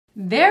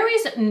There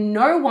is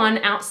no one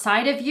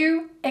outside of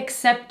you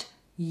except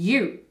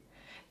you.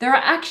 There are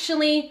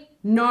actually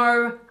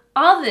no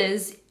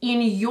others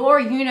in your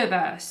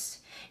universe,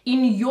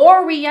 in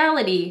your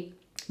reality,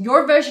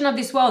 your version of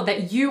this world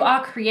that you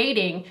are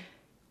creating.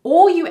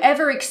 All you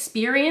ever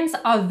experience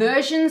are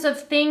versions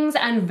of things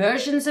and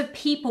versions of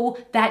people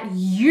that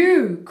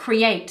you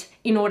create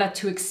in order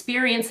to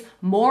experience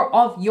more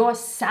of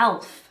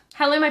yourself.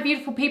 Hello, my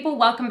beautiful people.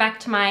 Welcome back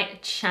to my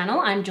channel.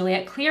 I'm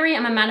Juliet Cleary.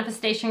 I'm a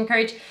manifestation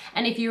coach.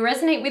 And if you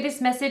resonate with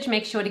this message,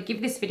 make sure to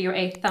give this video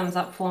a thumbs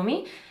up for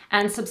me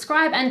and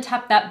subscribe and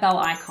tap that bell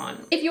icon.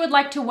 If you would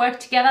like to work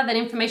together, that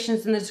information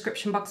is in the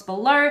description box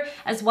below,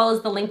 as well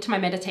as the link to my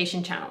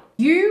meditation channel.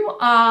 You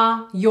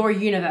are your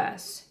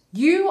universe.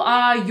 You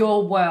are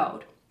your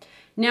world.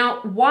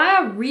 Now, why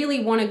I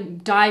really want to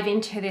dive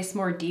into this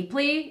more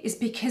deeply is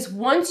because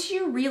once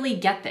you really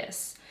get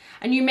this,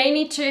 and you may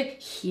need to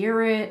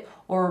hear it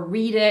or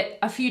read it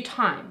a few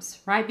times,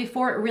 right,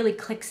 before it really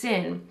clicks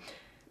in.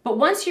 But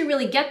once you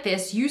really get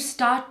this, you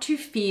start to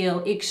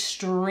feel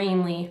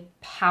extremely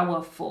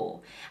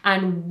powerful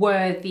and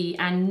worthy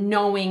and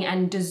knowing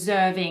and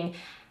deserving.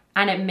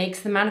 And it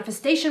makes the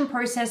manifestation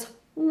process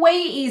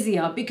way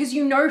easier because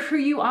you know who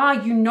you are,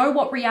 you know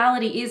what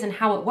reality is and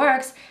how it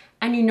works,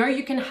 and you know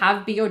you can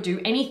have, be, or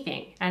do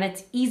anything, and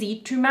it's easy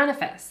to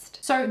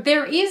manifest. So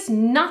there is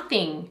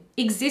nothing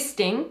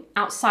existing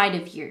outside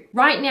of you.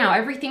 Right now,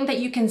 everything that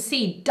you can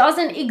see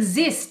doesn't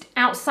exist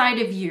outside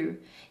of you.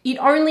 It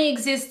only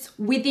exists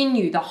within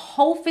you. The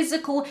whole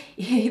physical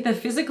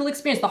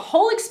experience, the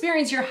whole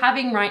experience you're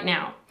having right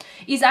now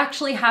is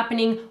actually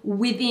happening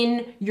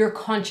within your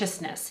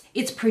consciousness.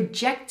 It's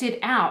projected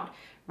out,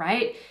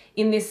 right?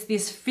 In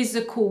this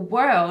physical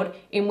world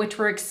in which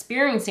we're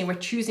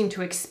choosing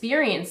to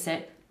experience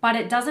it, but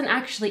it doesn't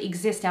actually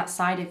exist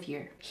outside of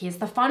you. Here's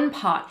the fun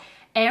part.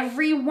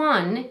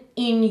 Everyone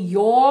in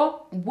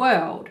your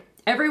world,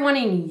 everyone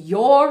in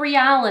your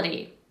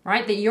reality,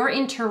 right, that you're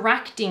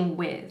interacting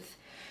with,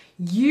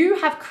 you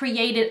have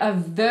created a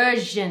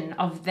version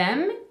of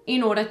them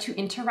in order to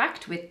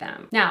interact with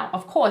them. Now,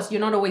 of course,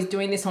 you're not always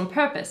doing this on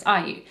purpose,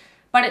 are you?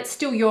 But it's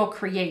still your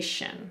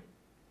creation.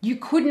 You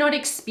could not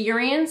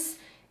experience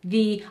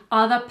the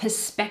other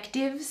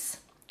perspectives,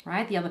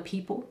 right? The other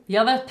people, the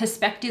other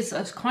perspectives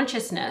of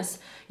consciousness.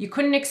 You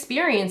couldn't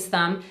experience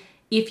them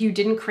if you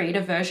didn't create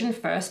a version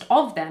first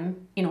of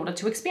them in order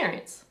to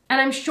experience.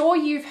 And I'm sure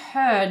you've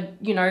heard,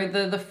 you know,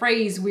 the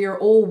phrase, we're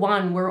all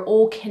one, we're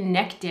all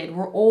connected,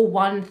 we're all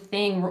one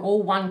thing, we're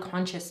all one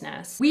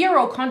consciousness. We are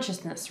all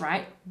consciousness,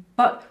 right?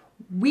 But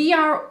we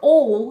are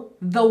all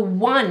the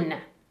one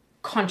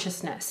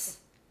consciousness.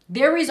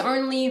 There is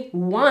only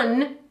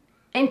one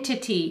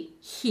entity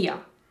here.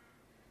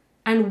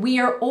 And we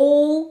are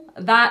all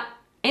that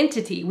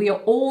entity. We are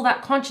all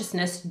that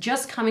consciousness,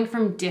 just coming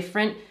from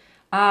different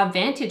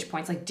vantage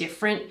points, like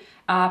different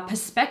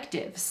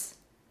perspectives.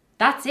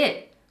 That's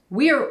it.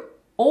 We are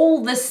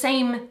all the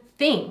same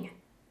thing,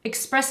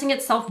 expressing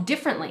itself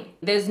differently.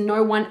 There's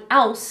no one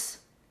else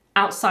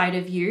outside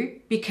of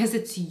you because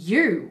it's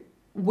you.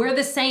 We're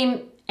the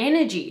same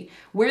energy.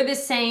 We're the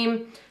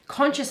same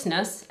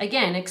consciousness,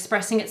 again,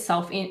 expressing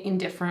itself in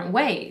different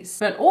ways.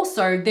 But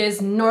also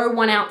there's no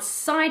one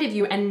outside of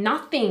you and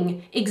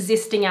nothing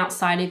existing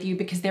outside of you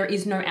because there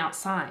is no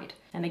outside.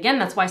 And again,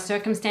 that's why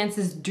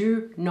circumstances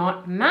do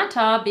not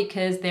matter,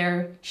 because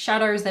they're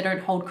shadows that don't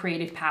hold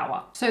creative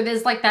power. So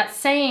there's like that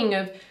saying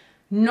of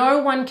no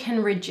one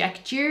can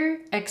reject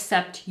you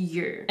except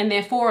you. And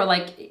therefore,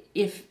 like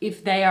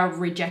if they are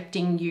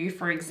rejecting you,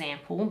 for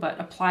example, but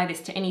apply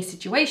this to any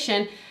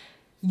situation,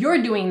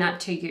 you're doing that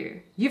to you.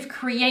 You've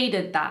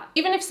created that.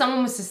 Even if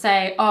someone was to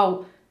say,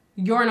 oh,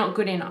 you're not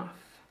good enough,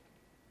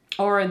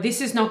 or this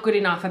is not good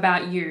enough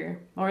about you,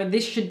 or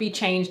this should be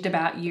changed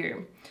about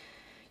you.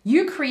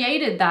 You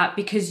created that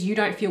because you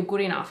don't feel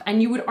good enough,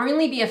 and you would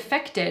only be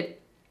affected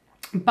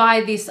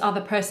by this other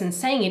person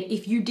saying it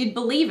if you did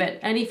believe it.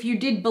 And if you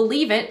did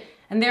believe it,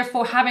 and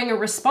therefore having a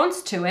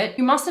response to it,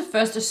 you must have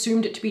first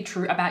assumed it to be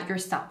true about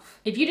yourself.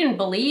 If you didn't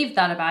believe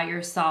that about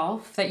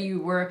yourself, that you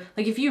were,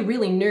 like if you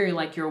really knew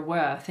like your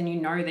worth and you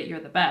know that you're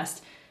the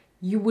best,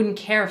 you wouldn't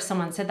care if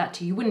someone said that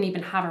to you. You wouldn't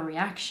even have a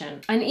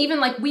reaction. And even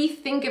like we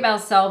think of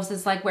ourselves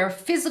as like we're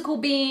physical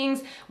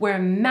beings, we're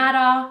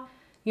matter,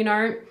 you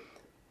know,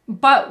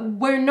 but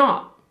we're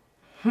not,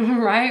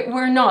 right?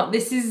 We're not.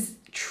 This is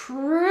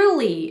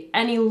truly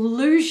an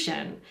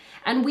illusion.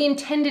 And we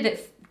intended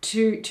it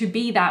to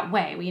be that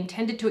way. We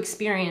intended to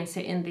experience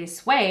it in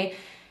this way,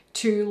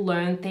 to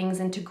learn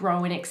things and to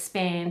grow and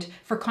expand,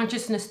 for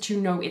consciousness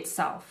to know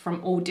itself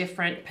from all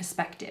different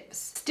perspectives.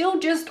 Still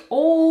just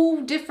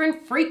all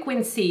different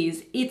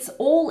frequencies. It's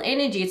all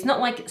energy. It's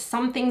not like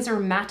some things are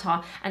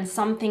matter and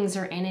some things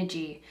are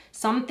energy.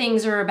 Some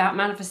things are about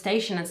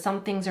manifestation and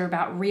some things are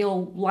about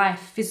real life,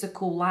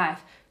 physical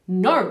life.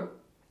 No,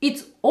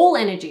 it's all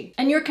energy.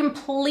 And you're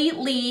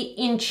completely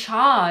in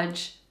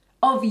charge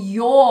of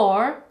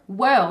your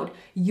world,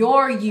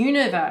 your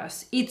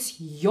universe. It's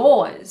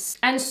yours.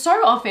 And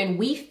so often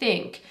we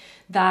think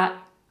that,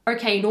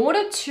 okay, in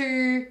order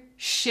to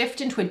shift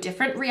into a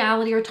different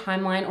reality or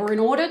timeline, or in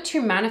order to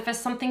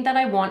manifest something that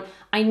I want,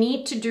 I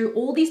need to do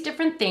all these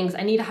different things.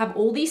 I need to have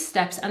all these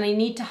steps, and I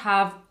need to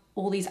have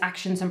all these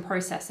actions and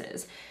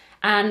processes.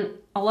 And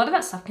a lot of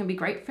that stuff can be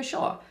great for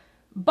sure.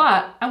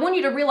 But I want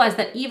you to realize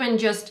that even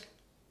just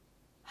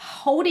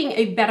holding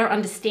a better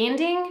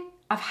understanding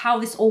of how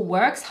this all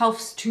works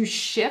helps to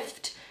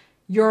shift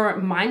your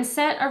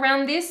mindset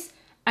around this,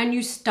 and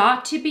you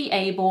start to be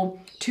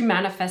able to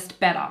manifest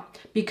better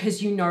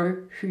because you know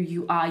who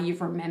you are.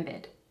 You've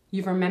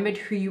remembered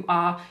who you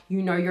are,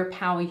 you know your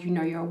power, you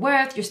know your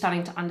worth. You're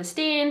starting to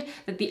understand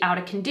that the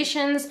outer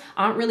conditions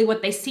aren't really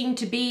what they seem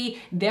to be.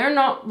 They're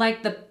not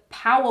like the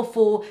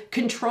powerful,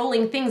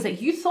 controlling things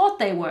that you thought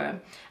they were.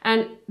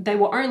 And they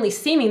were only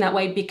seeming that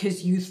way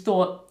because you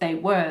thought they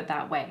were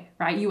that way,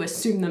 right? You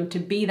assume them to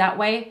be that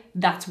way.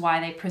 That's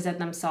why they present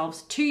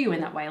themselves to you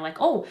in that way. Like,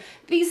 oh,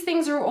 these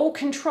things are all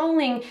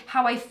controlling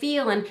how I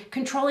feel and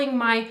controlling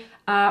my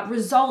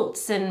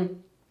results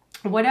and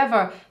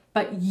whatever.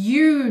 But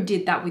you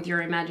did that with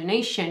your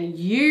imagination.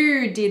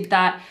 You did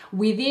that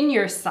within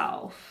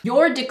yourself.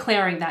 You're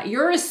declaring that.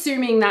 You're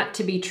assuming that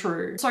to be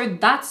true. So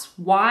that's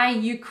why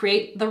you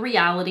create the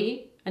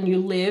reality and you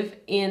live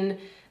in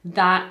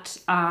that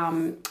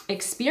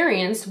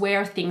experience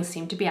where things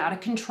seem to be out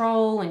of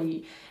control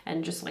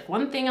and just like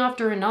one thing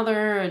after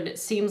another, and it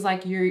seems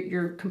like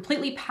you're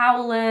completely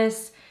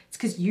powerless. It's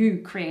because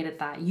you created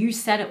that. You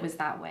said it was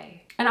that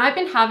way. And I've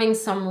been having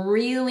some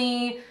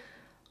really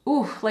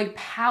like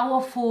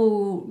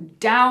powerful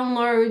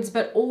downloads,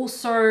 but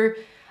also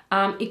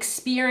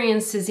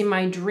experiences in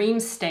my dream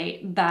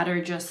state that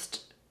are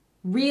just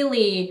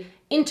really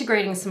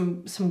integrating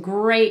some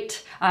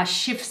great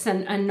shifts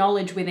and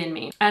knowledge within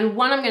me. And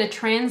one I'm going to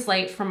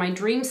translate from my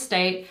dream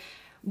state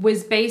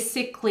was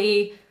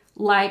basically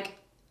like,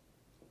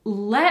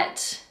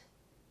 let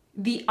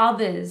the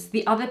others,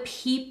 the other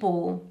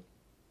people,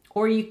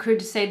 or you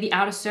could say the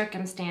outer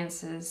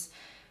circumstances,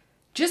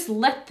 just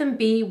let them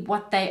be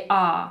what they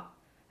are,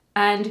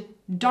 and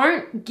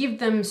don't give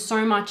them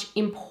so much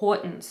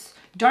importance.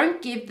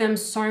 Don't give them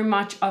so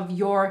much of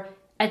your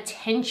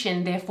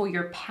attention, therefore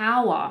your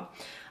power.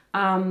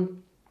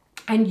 And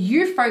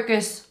you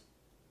focus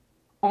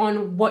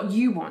on what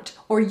you want,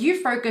 or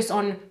you focus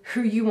on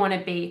who you want to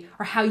be,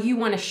 or how you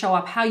want to show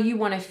up, how you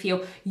want to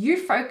feel. You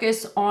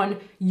focus on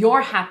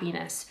your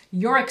happiness,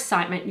 your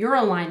excitement, your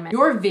alignment,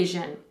 your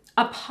vision,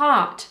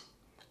 apart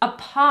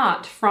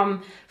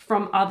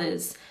from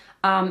others.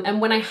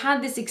 And when I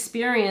had this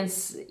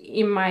experience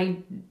in my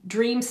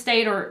dream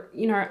state, or,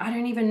 I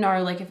don't even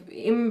know, like if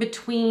in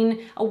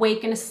between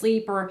awake and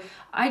asleep, or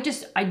I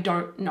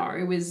don't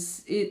know.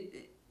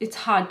 It's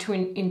hard to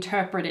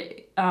interpret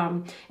it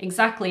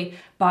exactly,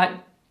 but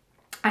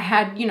I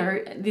had,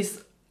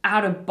 this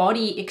out of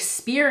body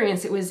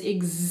experience. It was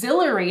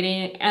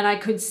exhilarating, and I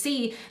could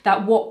see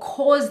that what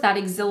caused that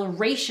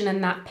exhilaration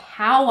and that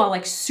power,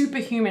 like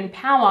superhuman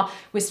power,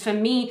 was for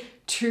me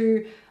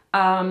to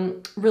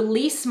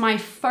release my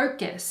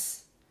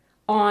focus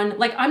on,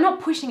 like, I'm not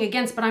pushing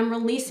against, but I'm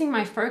releasing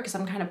my focus.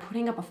 I'm kind of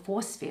putting up a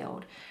force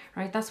field,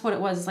 right? That's what it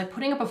was. It's like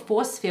putting up a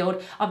force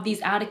field of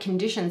these outer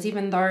conditions,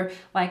 even though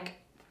like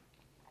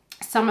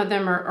some of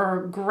them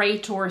are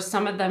great, or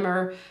some of them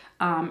are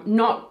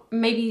not,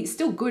 maybe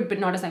still good, but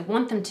not as I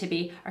want them to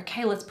be.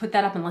 Okay, let's put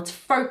that up and let's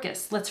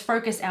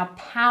focus our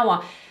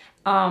power.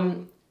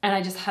 And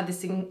I just had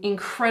this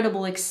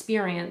incredible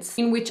experience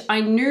in which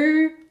I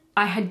knew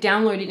I had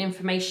downloaded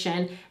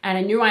information, and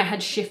I knew I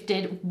had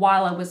shifted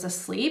while I was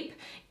asleep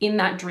in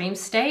that dream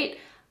state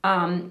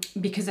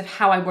because of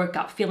how I woke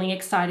up, feeling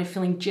excited,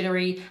 feeling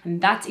jittery. And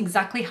that's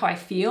exactly how I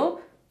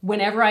feel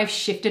whenever I've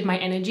shifted my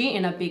energy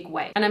in a big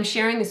way. And I'm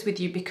sharing this with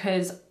you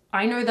because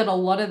I know that a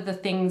lot of the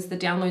things, the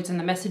downloads and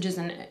the messages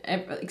and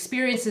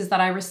experiences that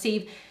I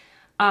receive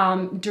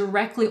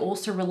directly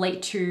also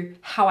relate to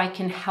how I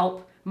can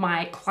help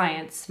my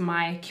clients,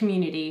 my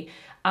community,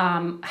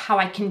 how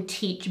I can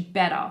teach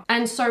better.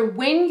 And so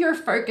when you're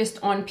focused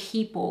on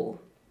people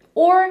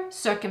or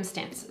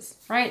circumstances,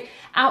 right,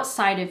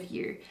 outside of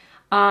you,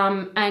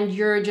 and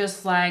you're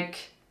just like,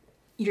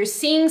 you're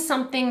seeing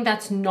something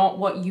that's not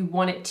what you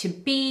want it to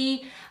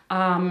be,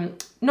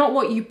 not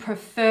what you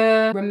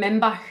prefer,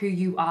 remember who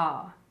you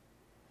are.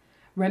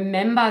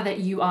 Remember that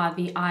you are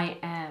the I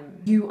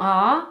am. You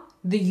are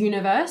the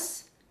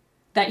universe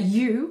that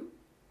you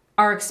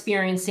are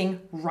experiencing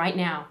right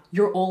now.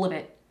 You're all of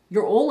it.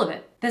 You're all of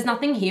it. There's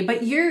nothing here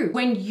but you.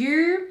 When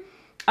you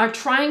are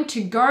trying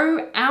to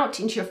go out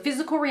into your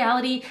physical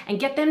reality and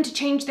get them to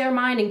change their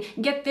mind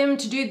and get them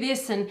to do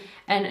this and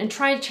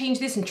try to change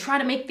this and try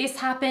to make this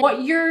happen,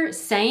 what you're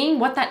saying,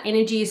 what that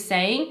energy is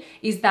saying,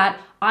 is that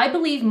I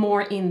believe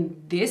more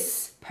in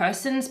this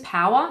person's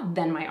power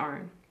than my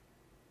own.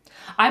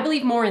 I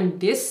believe more in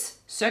this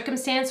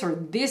circumstance or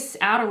this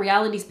outer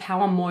reality's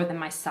power more than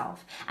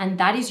myself. And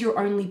that is your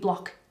only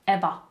block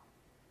ever.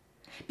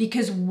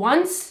 Because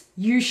once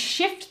you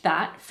shift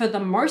that, for the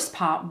most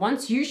part,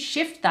 once you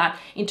shift that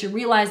into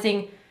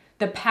realizing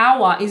the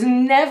power is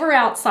never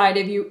outside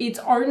of you, it's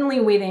only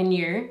within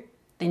you,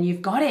 then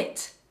you've got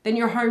it. then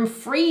you're home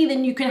free,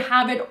 then you can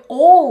have it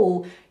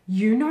all.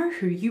 You know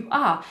who you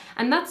are.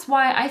 And that's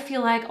why I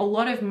feel like a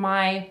lot of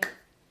my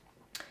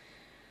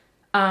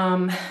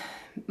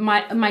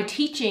my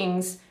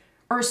teachings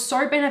are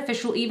so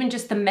beneficial, even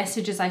just the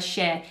messages I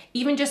share,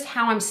 even just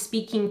how I'm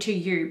speaking to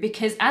you.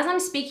 Because as I'm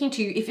speaking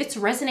to you, if it's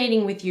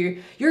resonating with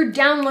you, you're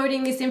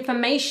downloading this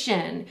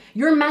information,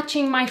 you're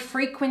matching my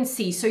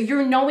frequency. So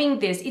you're knowing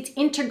this, it's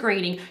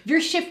integrating,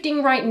 you're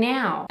shifting right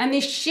now. And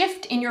this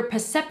shift in your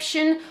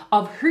perception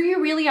of who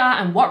you really are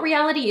and what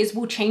reality is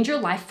will change your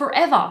life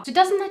forever. So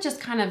doesn't that just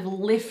kind of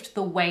lift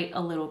the weight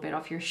a little bit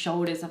off your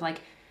shoulders of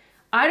like,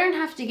 I don't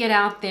have to get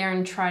out there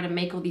and try to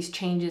make all these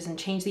changes and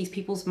change these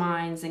people's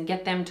minds and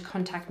get them to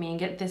contact me and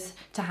get this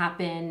to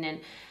happen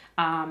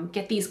and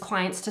get these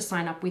clients to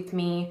sign up with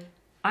me.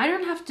 I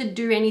don't have to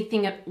do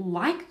anything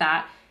like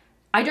that.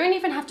 I don't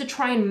even have to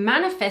try and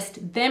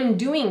manifest them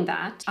doing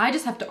that. I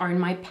just have to own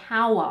my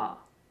power.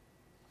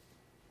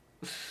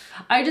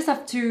 I just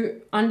have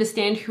to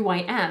understand who I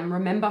am,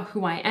 remember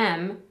who I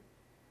am,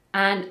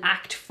 and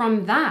act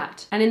from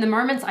that. And in the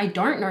moments I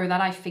don't know that,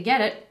 I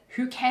forget it.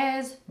 Who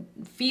cares?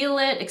 Feel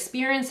it,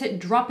 experience it,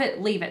 drop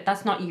it, leave it.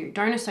 That's not you.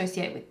 Don't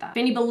associate with that. If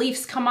any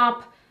beliefs come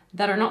up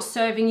that are not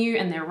serving you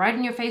and they're right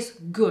in your face,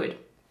 good.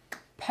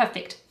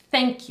 Perfect.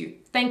 Thank you.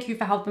 Thank you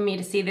for helping me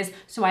to see this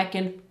so I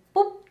can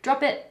boop,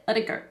 drop it, let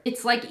it go.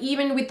 It's like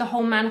even with the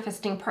whole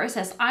manifesting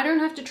process, I don't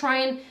have to try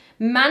and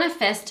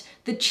manifest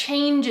the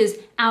changes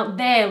out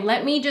there.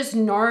 Let me just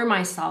know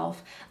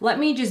myself. Let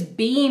me just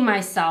be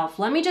myself.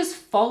 Let me just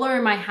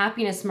follow my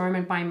happiness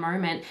moment by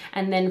moment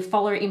and then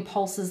follow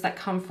impulses that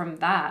come from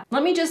that.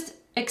 Let me just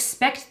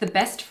expect the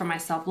best for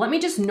myself. Let me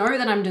just know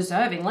that I'm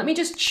deserving. Let me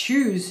just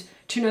choose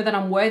to know that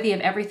I'm worthy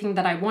of everything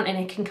that I want and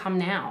it can come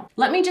now.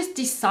 Let me just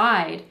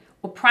decide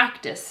or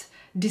practice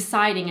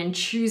deciding and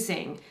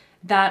choosing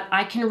that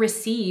I can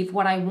receive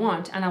what I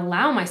want and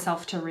allow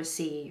myself to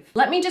receive.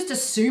 Let me just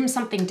assume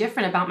something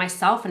different about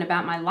myself and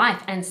about my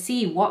life and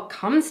see what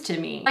comes to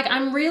me. Like,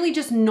 I'm really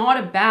just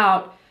not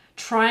about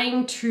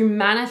trying to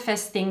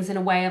manifest things in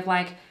a way of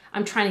like,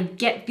 I'm trying to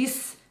get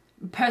this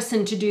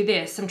person to do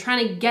this. I'm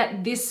trying to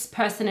get this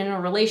person in a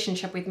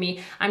relationship with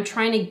me. I'm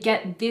trying to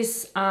get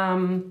this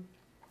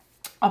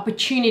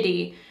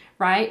opportunity,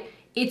 right?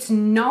 It's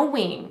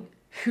knowing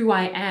who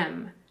I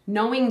am.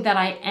 Knowing that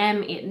I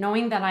am it,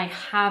 knowing that I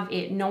have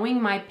it,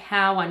 knowing my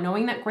power,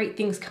 knowing that great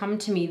things come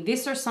to me,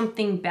 this or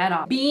something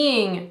better.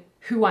 Being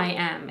who I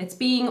am. It's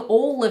being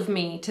all of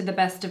me to the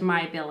best of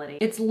my ability.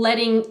 It's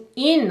letting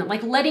in,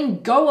 like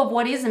letting go of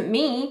what isn't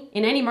me.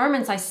 In any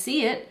moments I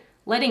see it,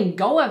 letting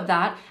go of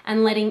that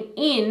and letting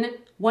in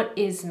what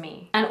is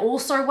me. And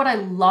also what I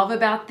love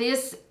about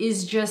this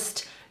is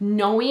just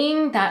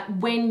knowing that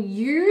when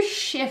you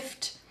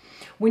shift,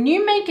 when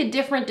you make a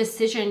different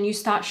decision, you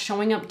start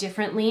showing up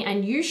differently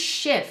and you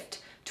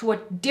shift to a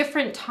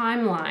different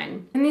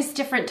timeline. In this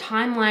different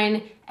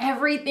timeline,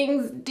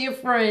 everything's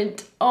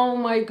different. Oh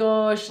my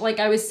gosh. Like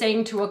I was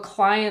saying to a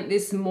client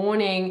this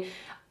morning,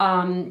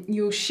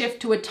 you'll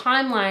shift to a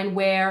timeline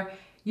where,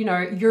 you know,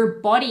 your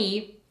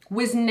body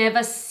was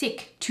never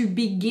sick to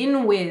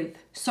begin with.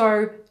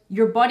 So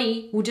your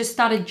body will just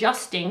start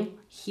adjusting,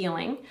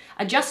 healing,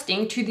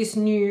 adjusting to this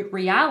new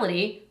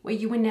reality where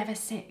you were never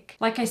sick.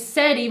 Like I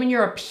said, even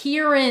your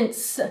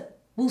appearance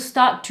will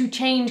start to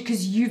change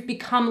because you've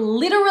become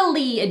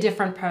literally a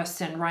different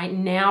person right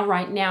now,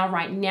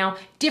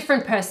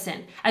 different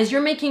person. As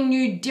you're making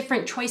new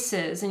different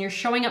choices and you're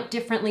showing up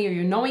differently, or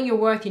you're knowing your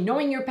worth, you're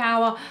knowing your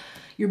power,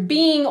 you're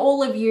being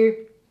all of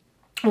you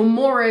or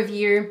more of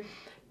you,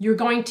 you're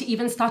going to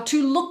even start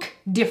to look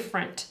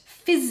different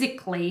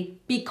physically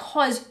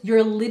because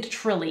you're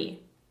literally,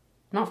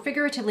 not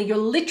figuratively, you're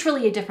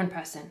literally a different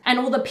person. And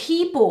all the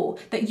people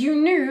that you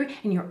knew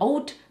in your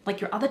old, like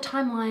your other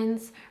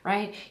timelines,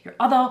 right? Your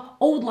other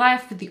old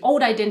life with the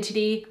old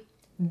identity,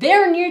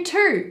 they're new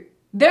too.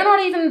 They're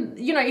not even,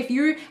 you know, if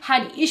you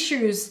had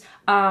issues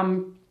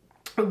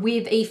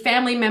with a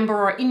family member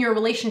or in your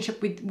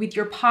relationship with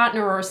your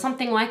partner or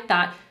something like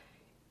that,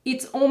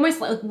 it's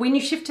almost like when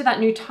you shift to that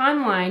new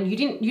timeline,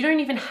 you don't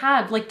even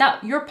have like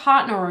that, your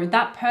partner or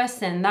that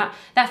person, that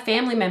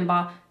family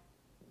member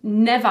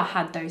never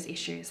had those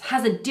issues,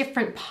 has a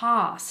different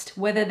past,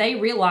 whether they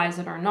realize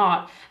it or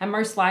not. And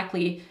most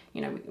likely,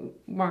 you know,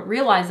 won't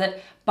realize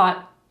it,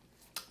 but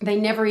they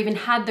never even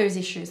had those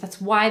issues. That's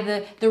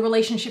why the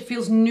relationship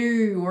feels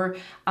new, or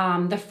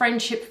the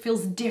friendship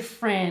feels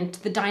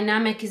different. The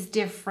dynamic is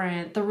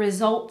different. The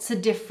results are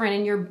different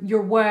in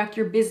your work,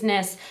 your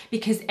business,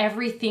 because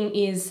everything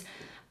is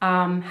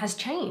has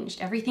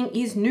changed. Everything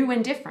is new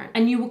and different.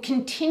 And you will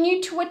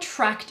continue to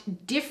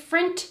attract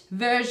different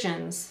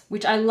versions,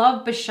 which I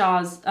love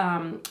Bashar's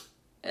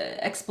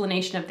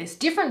explanation of this.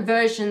 Different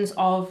versions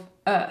of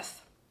Earth.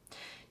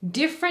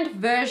 Different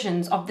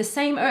versions of the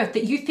same Earth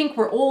that you think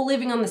we're all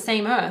living on the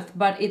same Earth,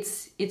 but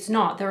it's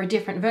not. There are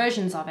different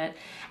versions of it.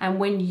 And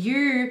when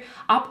you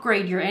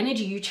upgrade your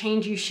energy, you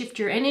change, you shift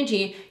your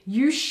energy,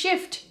 you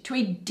shift to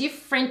a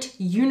different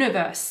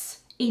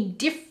universe, a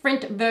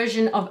different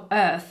version of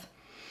Earth.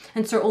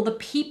 And so all the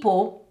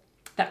people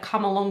that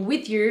come along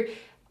with you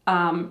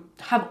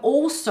have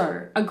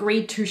also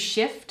agreed to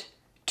shift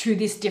to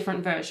this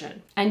different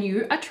version, and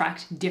you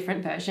attract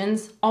different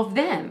versions of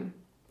them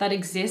that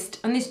exist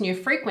on this new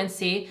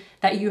frequency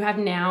that you have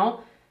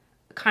now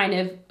kind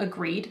of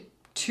agreed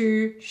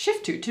to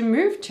shift to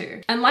move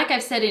to. And like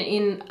I've said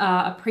in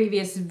a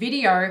previous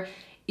video,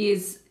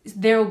 is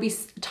there will be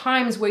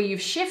times where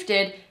you've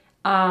shifted,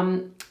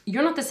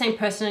 you're not the same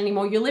person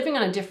anymore, you're living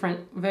on a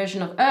different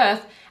version of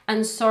Earth,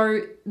 and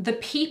so the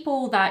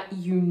people that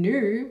you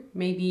knew,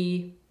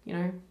 maybe, you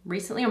know,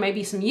 recently or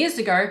maybe some years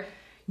ago,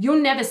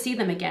 you'll never see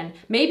them again.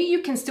 Maybe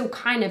you can still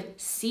kind of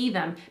see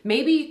them.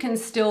 Maybe you can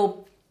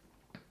still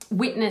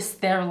witness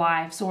their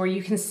lives, or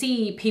you can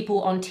see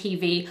people on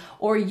TV,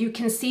 or you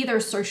can see their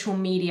social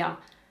media,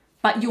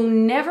 but you'll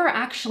never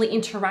actually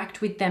interact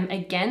with them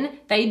again.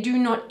 They do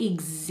not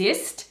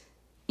exist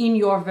in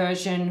your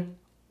version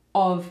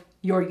of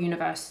your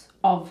universe,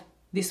 of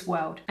this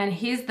world. And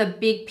here's the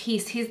big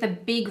piece, here's the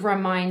big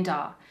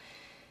reminder,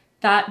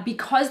 that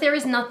because there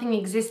is nothing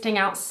existing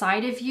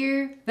outside of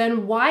you,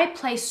 then why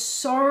place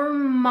so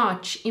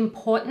much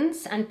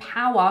importance and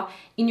power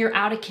in your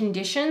outer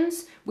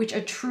conditions, which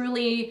are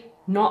truly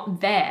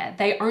not there?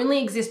 They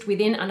only exist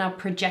within and are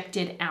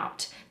projected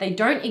out. They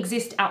don't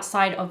exist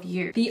outside of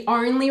you. The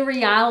only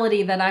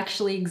reality that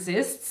actually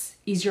exists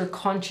is your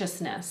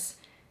consciousness,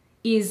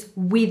 is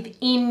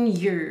within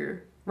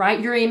you,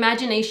 right? Your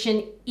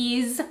imagination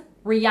is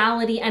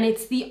reality, and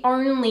it's the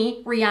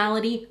only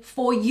reality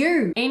for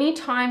you.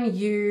 Anytime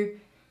you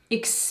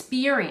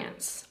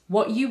experience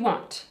what you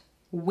want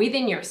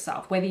within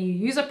yourself, whether you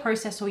use a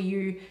process or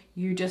you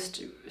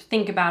just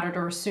think about it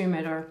or assume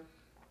it or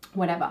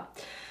whatever,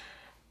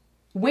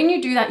 when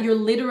you do that, you're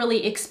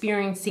literally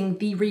experiencing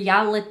the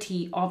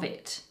reality of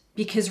it,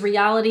 because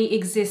reality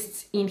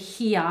exists in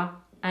here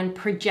and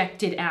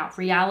projected out.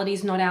 Reality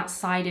is not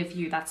outside of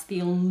you. That's the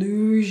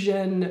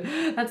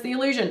illusion. That's the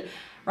illusion,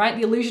 right?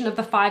 The illusion of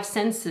the five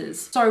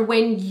senses. So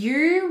when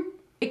you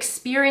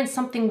experience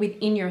something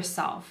within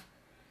yourself,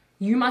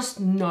 you must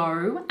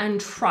know and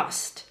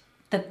trust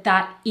that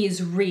that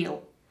is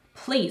real.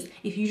 Please,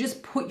 if you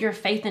just put your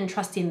faith and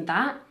trust in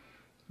that,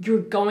 you're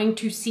going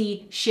to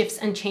see shifts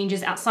and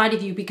changes outside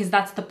of you, because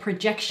that's the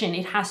projection.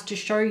 It has to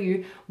show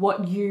you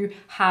what you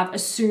have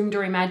assumed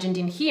or imagined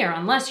in here,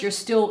 unless you're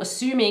still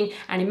assuming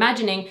and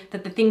imagining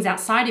that the things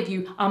outside of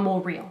you are more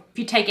real. If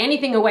you take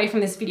anything away from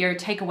this video,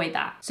 take away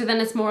that. So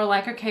then it's more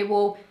like, okay,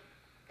 well,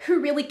 who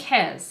really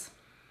cares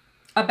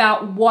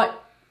about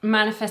what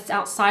manifests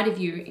outside of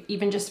you,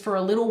 even just for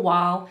a little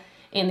while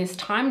in this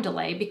time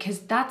delay? Because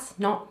that's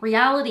not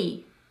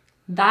reality.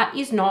 That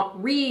is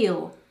not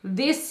real.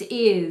 This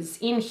is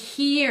in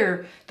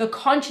here, the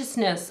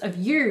consciousness of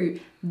you.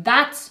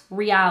 That's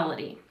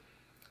reality.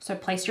 So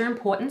place your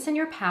importance and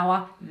your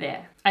power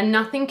there. And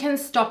nothing can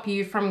stop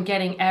you from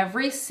getting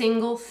every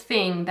single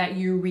thing that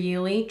you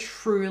really,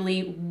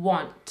 truly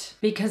want,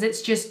 because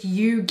it's just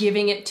you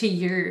giving it to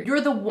you. You're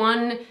the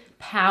one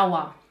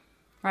power,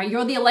 right?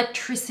 You're the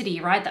electricity,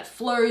 right? That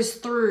flows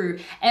through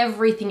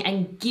everything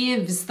and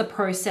gives the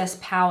process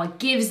power,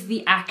 gives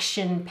the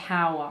action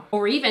power.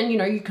 Or even, you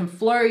know, you can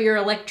flow your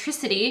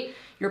electricity,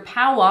 your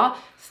power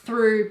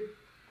through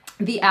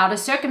the outer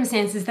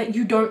circumstances that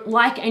you don't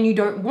like and you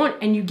don't want,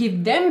 and you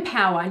give them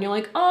power, and you're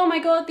like, oh my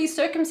God, these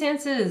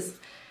circumstances.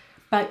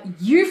 But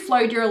you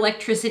flowed your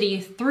electricity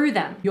through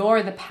them.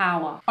 You're the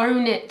power.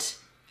 Own it.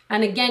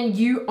 And again,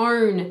 you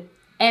own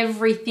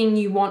everything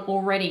you want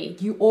already.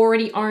 You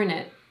already own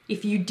it.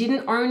 If you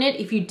didn't own it,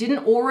 if you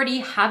didn't already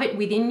have it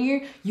within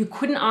you, you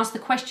couldn't ask the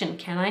question,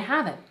 can I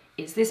have it?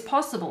 Is this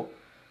possible?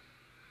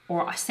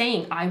 Or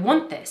saying, I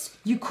want this.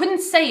 You couldn't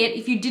say it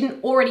if you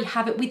didn't already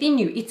have it within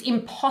you. It's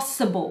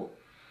impossible.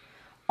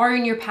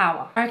 Own your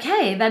power.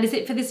 Okay, that is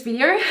it for this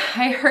video.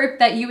 I hope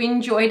that you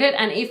enjoyed it.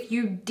 And if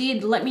you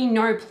did, let me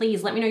know,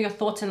 please. Let me know your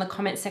thoughts in the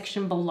comment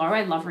section below.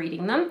 I love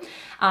reading them.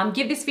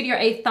 Give this video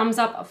a thumbs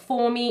up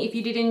for me if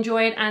you did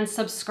enjoy it, and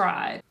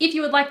subscribe. If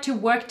you would like to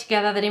work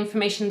together, that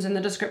information's in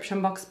the description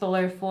box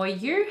below for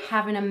you.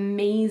 Have an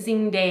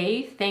amazing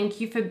day. Thank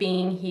you for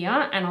being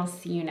here, and I'll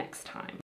see you next time.